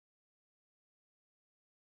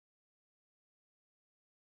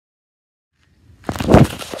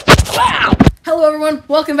Hello everyone,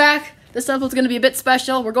 welcome back. This episode's going to be a bit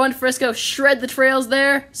special. We're going to Frisco, shred the trails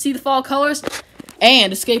there, see the fall colors,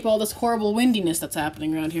 and escape all this horrible windiness that's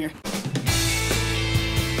happening around here.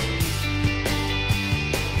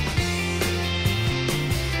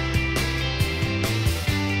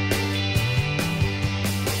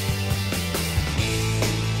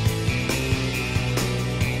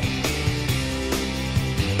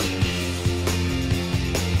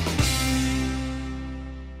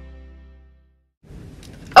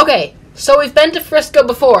 Okay, so we've been to Frisco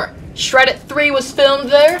before. Shred It 3 was filmed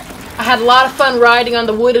there. I had a lot of fun riding on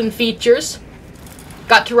the wooden features.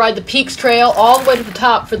 Got to ride the Peaks Trail all the way to the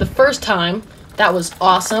top for the first time. That was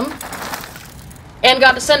awesome. And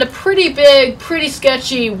got to send a pretty big, pretty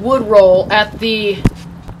sketchy wood roll at the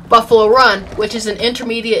Buffalo Run, which is an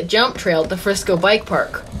intermediate jump trail at the Frisco Bike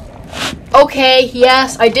Park. Okay,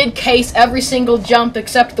 yes, I did case every single jump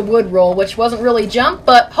except the wood roll, which wasn't really a jump,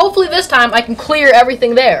 but hopefully this time I can clear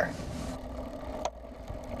everything there.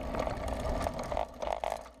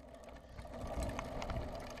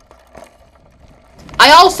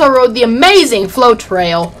 I also rode the amazing flow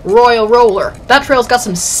trail, Royal Roller. That trail's got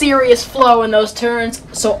some serious flow in those turns,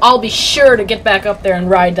 so I'll be sure to get back up there and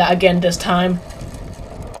ride that again this time.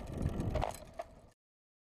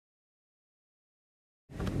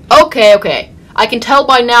 Okay. I can tell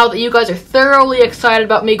by now that you guys are thoroughly excited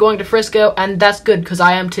about me going to Frisco, and that's good, because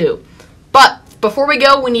I am too. But, before we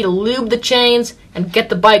go, we need to lube the chains and get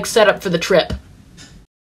the bike set up for the trip.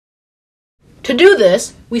 To do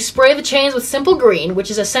this, we spray the chains with Simple Green, which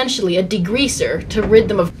is essentially a degreaser to rid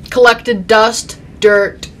them of collected dust,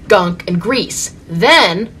 dirt, gunk, and grease.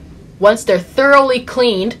 Then, once they're thoroughly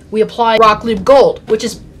cleaned, we apply Rock Lube Gold, which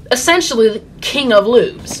is essentially the king of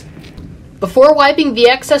lubes. Before wiping the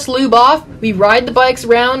excess lube off, we ride the bikes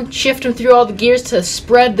around, shift them through all the gears to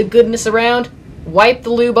spread the goodness around, wipe the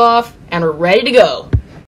lube off, and we're ready to go.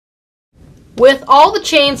 With all the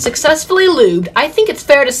chains successfully lubed, I think it's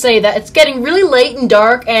fair to say that it's getting really late and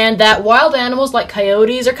dark and that wild animals like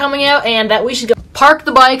coyotes are coming out and that we should go park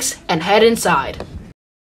the bikes and head inside.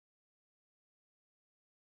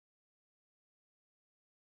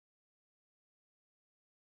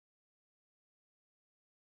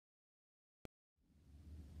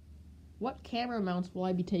 What camera mounts will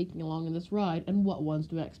I be taking along in this ride, and what ones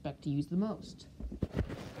do I expect to use the most?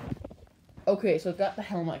 Okay, so I've got the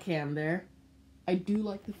helmet cam there. I do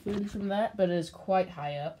like the footage from that, but it is quite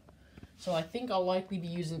high up. So I think I'll likely be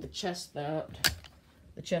using the chest mount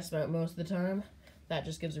most of the time. That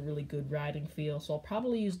just gives a really good riding feel, so I'll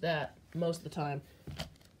probably use that most of the time.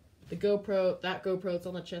 The GoPro, that GoPro that's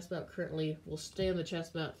on the chest mount currently, will stay on the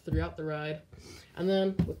chest mount throughout the ride. And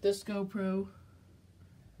then with this GoPro,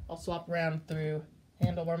 I'll swap around through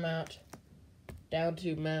handlebar mount, down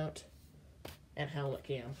tube mount, and helmet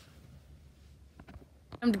cam.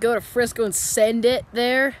 Time to go to Frisco and send it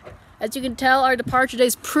there. As you can tell, our departure day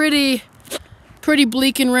is pretty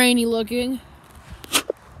bleak and rainy looking,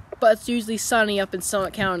 but it's usually sunny up in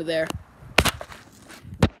Summit County there.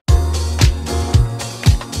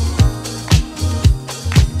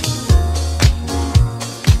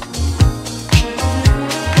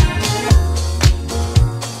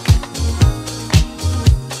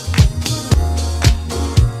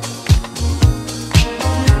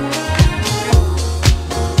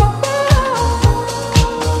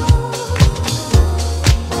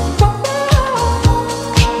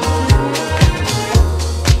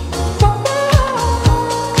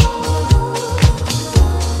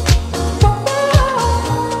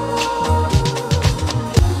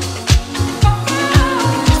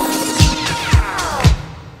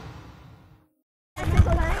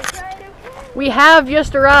 We have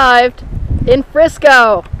just arrived in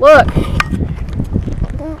Frisco. Look.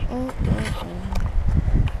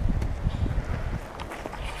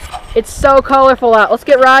 It's so colorful out. Let's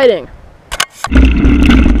get riding.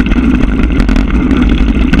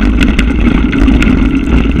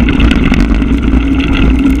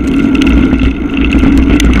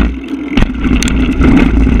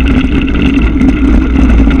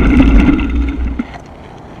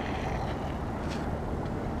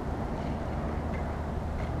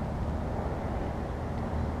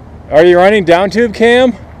 Are you running down tube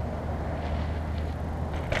cam?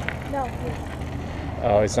 No.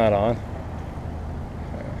 Oh, it's not on.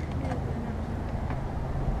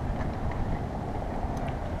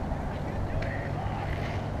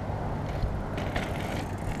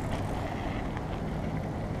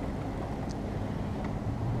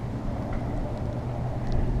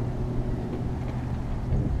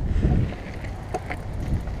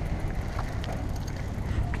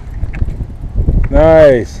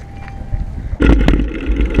 Nice.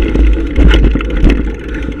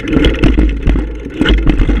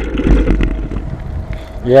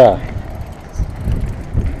 Yeah.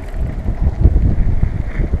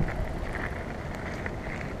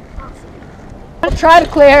 I'm gonna try to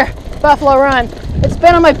clear Buffalo Run. It's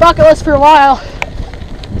been on my bucket list for a while,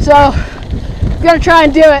 so I'm gonna try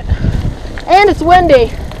and do it. And it's windy,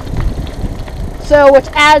 so which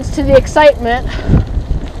adds to the excitement.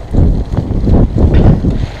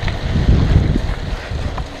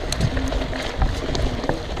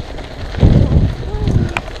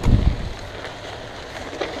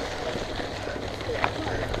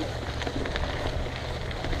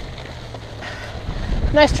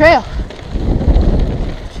 Nice trail.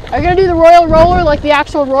 Are you gonna do the Royal Roller like the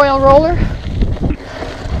actual Royal Roller?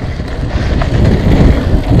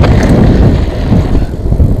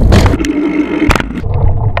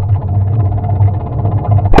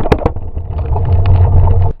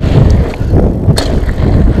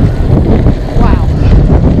 Wow.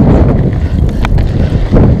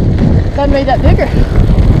 That made that bigger.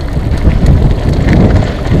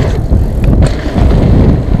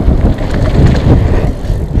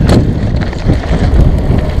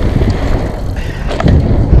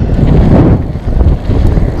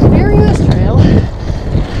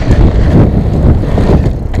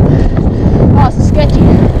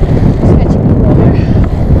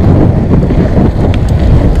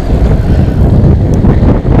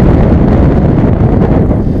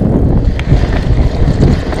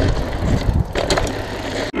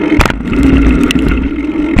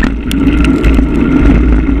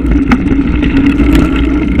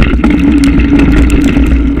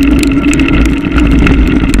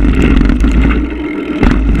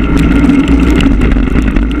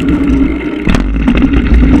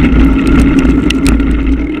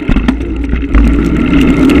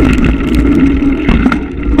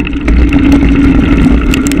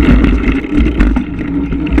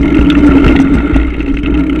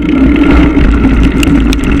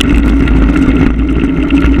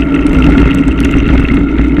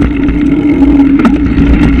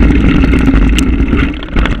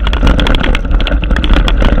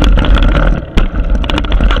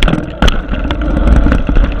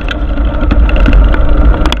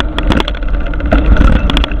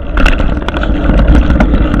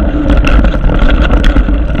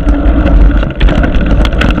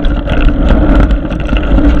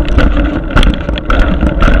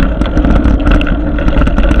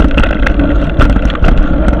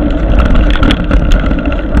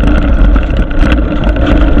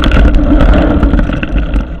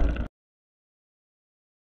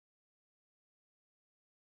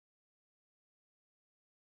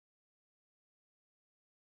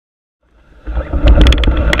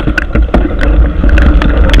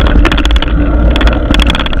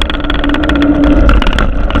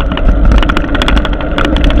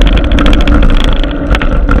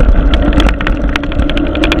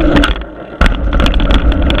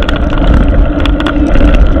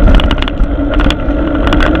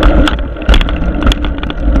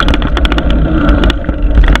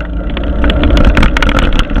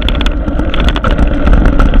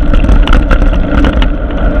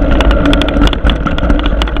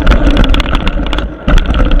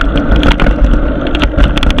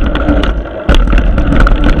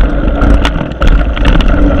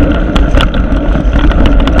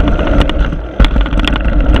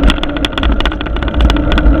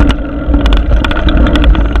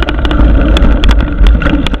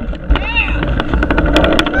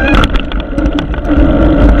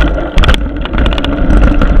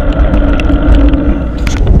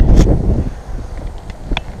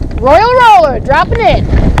 Royal Roller, dropping in.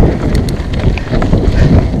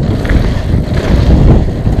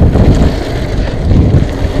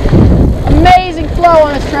 Amazing flow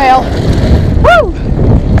on this trail. Woo!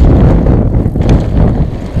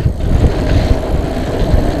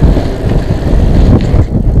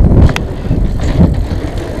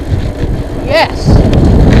 Yes.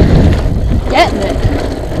 Getting it.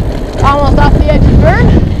 Almost off the edge of the burn,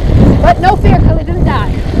 but no fear because I didn't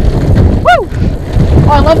die. Woo!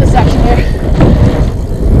 Oh, I love this section here.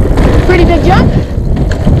 Pretty big jump.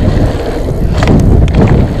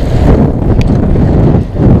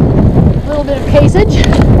 A little bit of caseage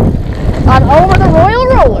on over the Royal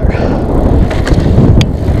Roller.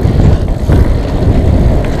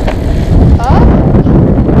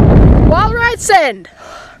 Wild ride send.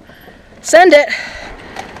 Send it.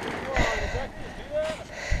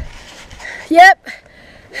 Yep.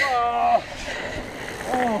 Whoa.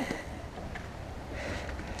 Oh.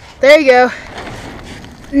 There you go.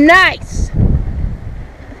 Nice.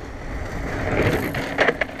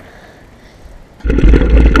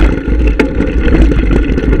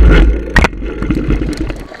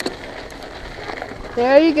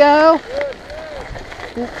 There you go.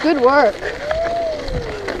 Good work.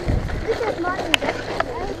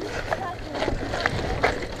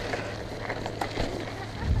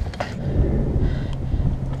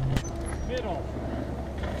 Middle.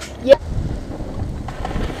 Yeah.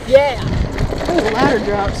 Yeah. Oh, the ladder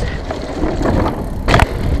drops.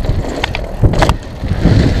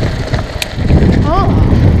 Oh.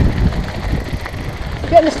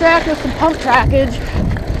 Getting distracted with some pump trackage.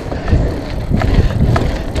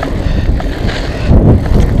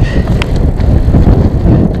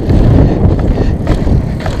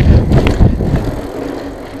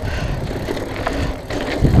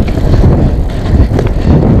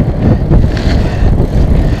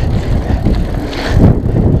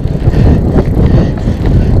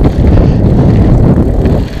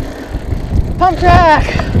 Pump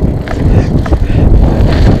track.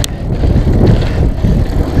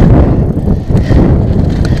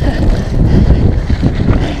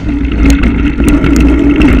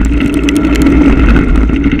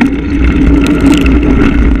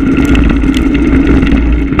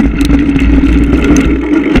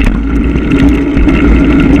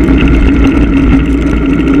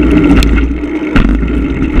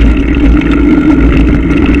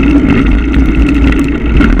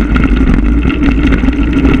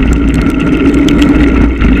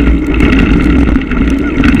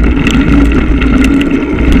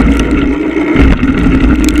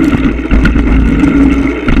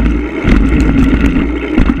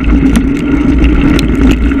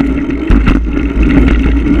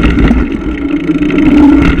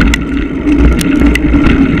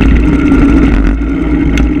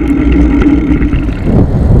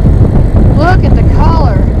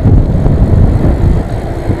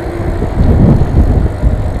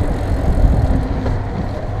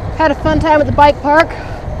 Had a fun time at the bike park.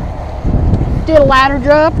 Did a ladder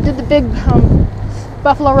drop, did the big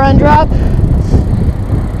Buffalo Run drop.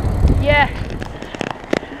 Yeah.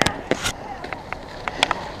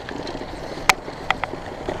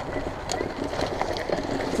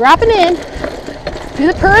 Dropping in to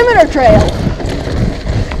the perimeter trail.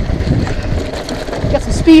 Got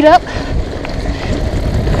some speed up.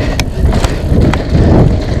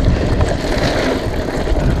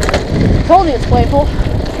 Told you it's playful.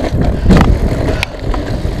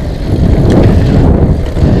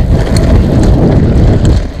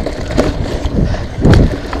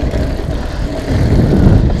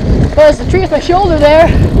 There's the tree with my shoulder there.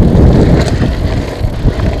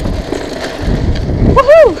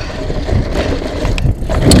 Woohoo!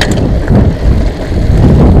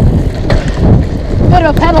 Bit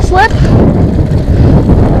of a pedal slip.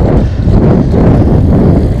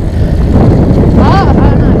 Ah,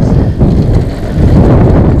 nice.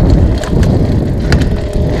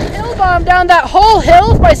 Hill bomb down that whole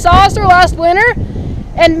hill with my saucer last winter.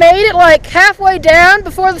 And made it like halfway down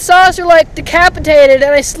before the saucer like decapitated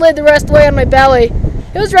and I slid the rest of the way on my belly.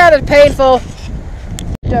 It was rather painful.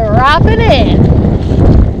 Dropping in.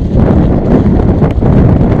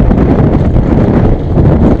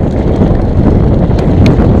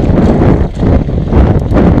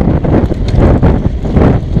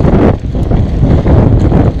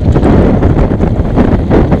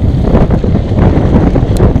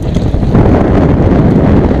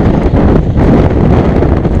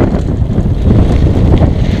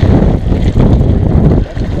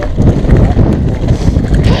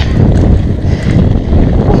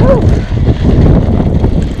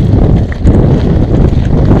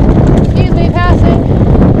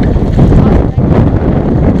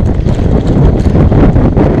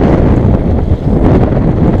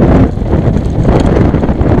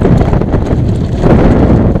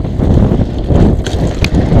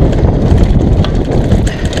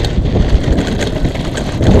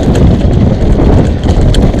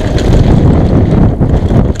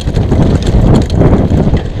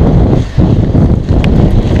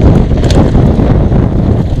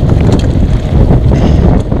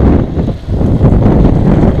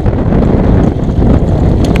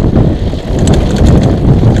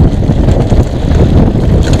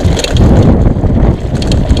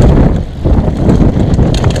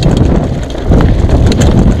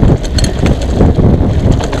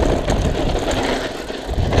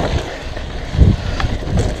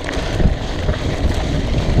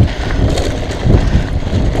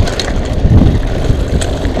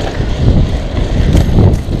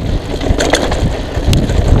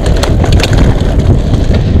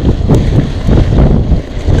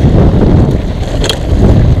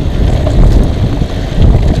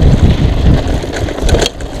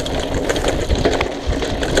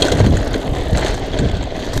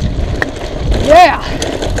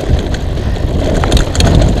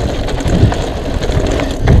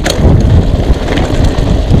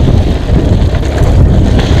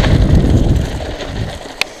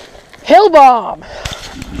 Pill bomb!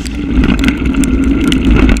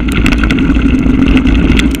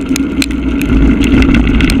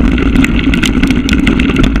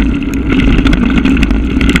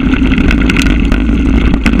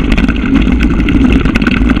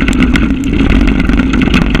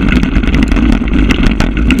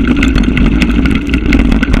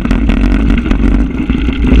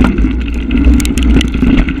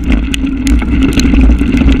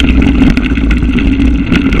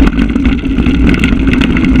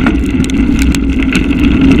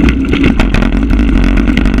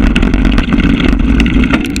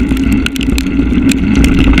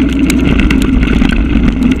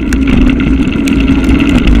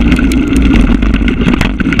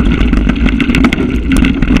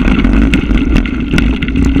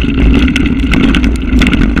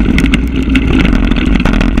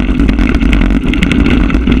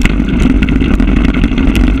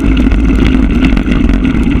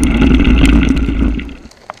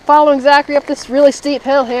 Following Zachary up this really steep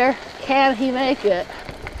hill here. Can he make it?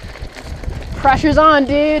 Pressure's on,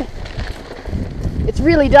 dude. It's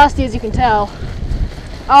really dusty, as you can tell.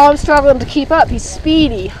 Oh, I'm struggling to keep up. He's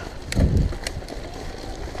speedy.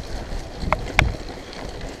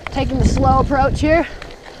 Taking the slow approach here.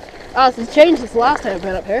 Oh, this has changed since the last time I've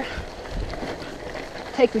been up here.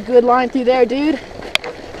 Take the good line through there, dude.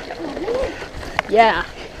 Yeah.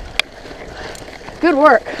 Good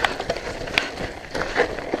work.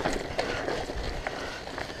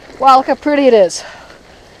 Wow, look how pretty it is.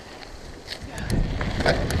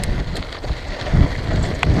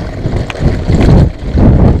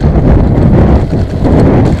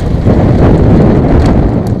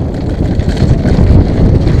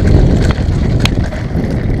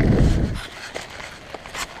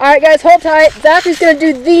 Alright guys, hold tight. Zachary's gonna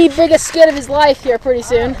do the biggest skid of his life here pretty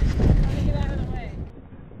soon.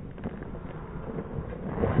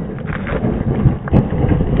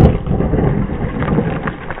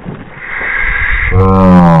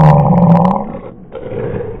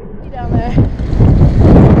 Down there.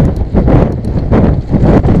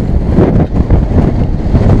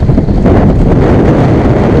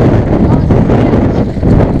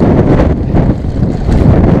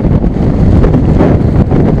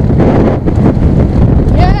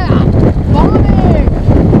 Yeah! Bombing!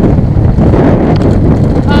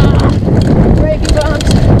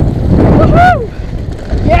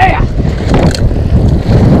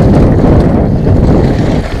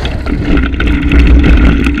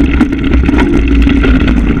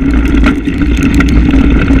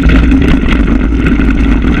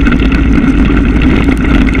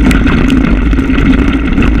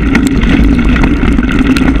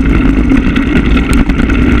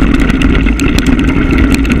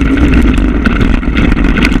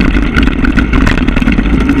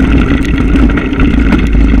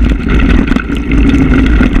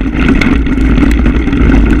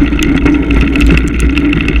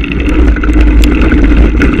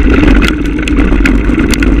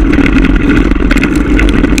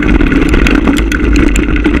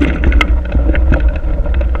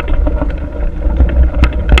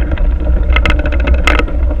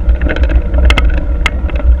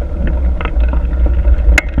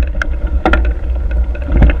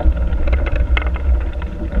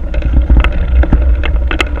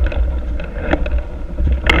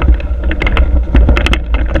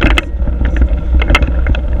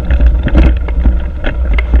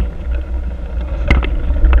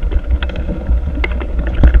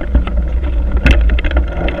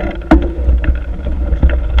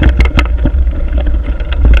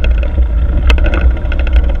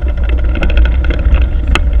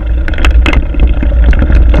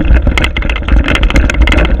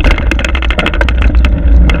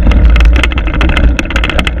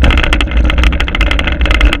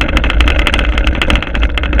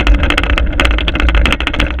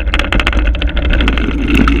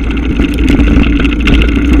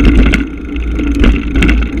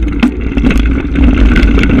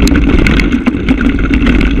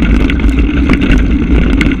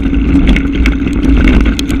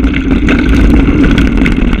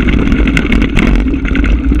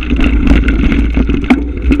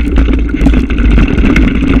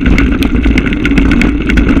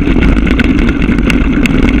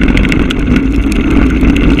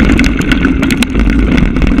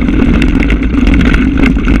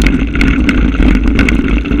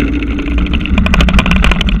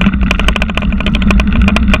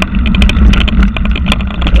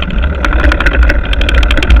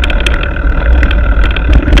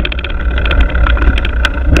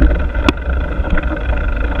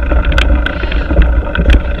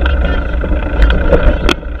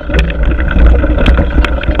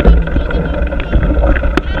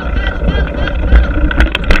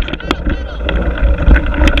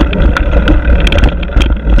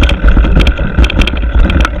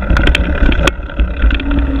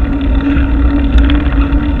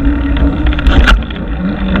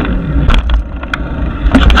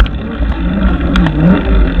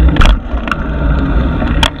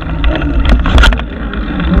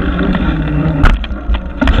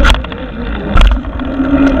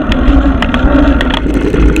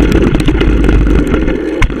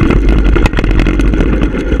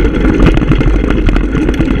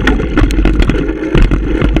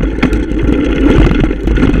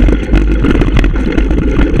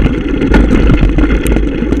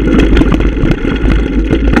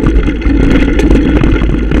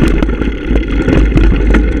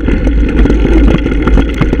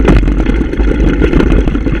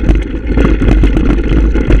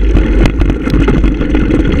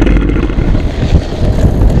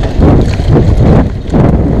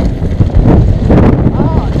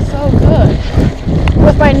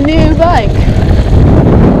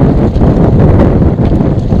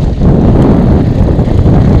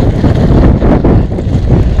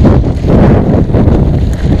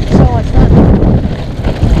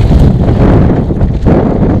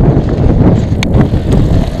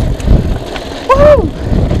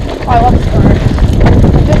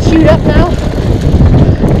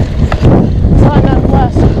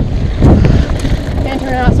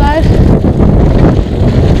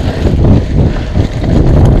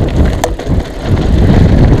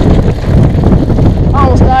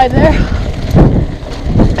 side there.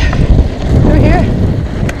 Through here.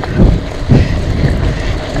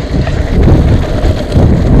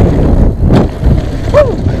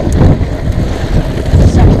 Woo!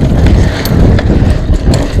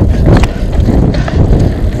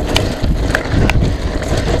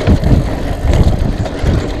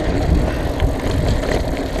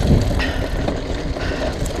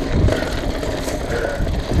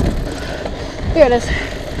 Here it is.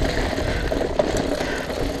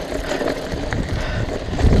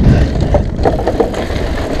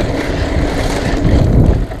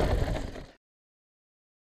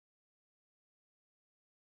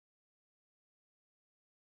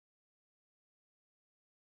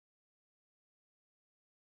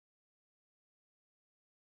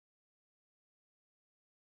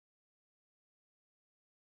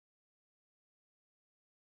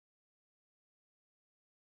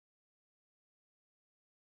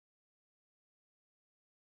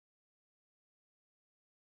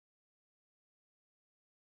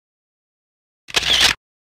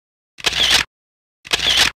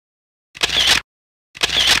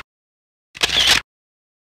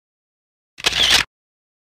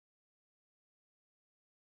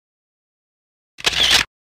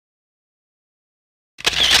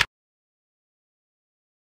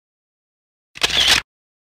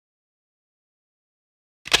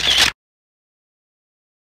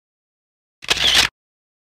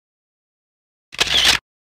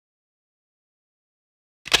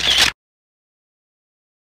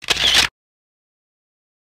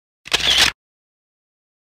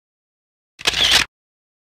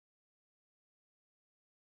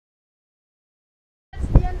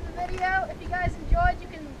 The end of the video. If you guys enjoyed, you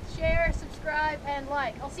can share, subscribe, and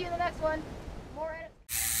like. I'll see you in the next one. More edit